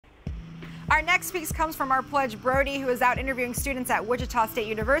Our next piece comes from our pledge Brody, who is out interviewing students at Wichita State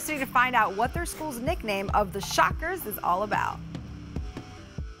University to find out what their school's nickname of the Shockers is all about.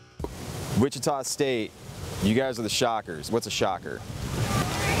 Wichita State, you guys are the Shockers. What's a shocker?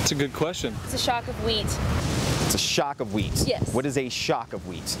 That's a good question. It's a shock of wheat. It's a shock of wheat. Yes. What is a shock of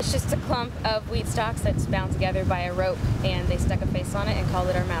wheat? It's just a clump of wheat stalks that's bound together by a rope, and they stuck a face on it and called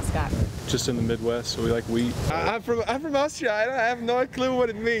it our mascot. Just in the Midwest, so we like wheat. I'm from Austria. I have no clue what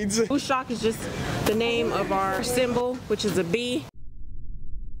it means. Shock is just the name of our symbol, which is a bee.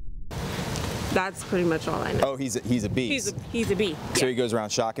 That's pretty much all I know. Oh, he's a bee. He's a bee. So Yeah. he goes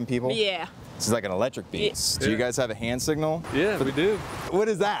around shocking people? Yeah. This is like an electric bee. Yeah. Do you guys have a hand signal? Yeah, we do. What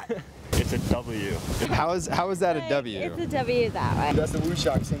is that? It's a W. How is that a W? It's a W that way. That's the woo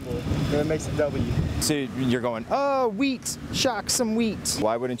shock symbol. That makes a W. So you're going, oh, wheat, shock some wheat.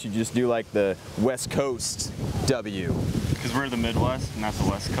 Why wouldn't you just do like the West Coast W? Because we're the Midwest and that's the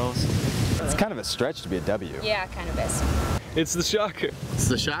West Coast. It's kind of a stretch to be a W. Yeah, kind of is. It's the shocker. It's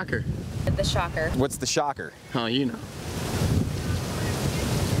the shocker. The shocker. What's the shocker? Oh, you know.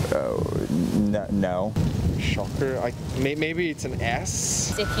 Oh, no. Shocker. Maybe it's an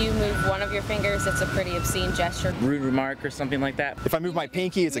S. If you move one of your fingers, it's a pretty obscene gesture. Rude remark or something like that. If I move my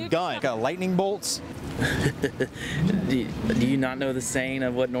pinky, it's a gun. Got lightning bolts. Do you not know the saying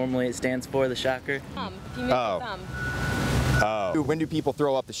of what normally it stands for, the shocker? If you move your thumb. Oh. When do people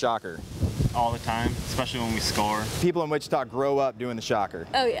throw up the shocker? All the time, especially when we score. People in Wichita grow up doing the shocker.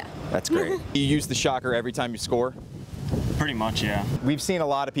 Oh yeah. That's great. You use the shocker every time you score? Pretty much, yeah. We've seen a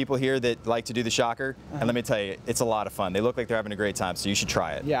lot of people here that like to do the shocker, and let me tell you, it's a lot of fun. They look like they're having a great time, so you should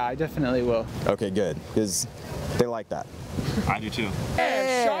try it. Yeah, I definitely will. Okay, good, because they like that. I do too.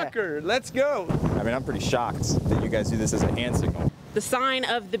 Hey, shocker. Let's go. I mean, I'm pretty shocked that you guys do this as a hand signal. The sign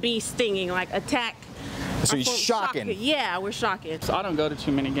of the bee stinging, like attack. So you're shocking. Yeah, we're shocking. So I don't go to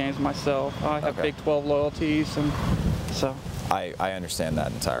too many games myself. I have Okay. Big 12 loyalties, and so. I understand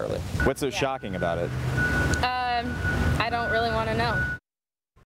that entirely. What's so shocking about it? I don't really want to know.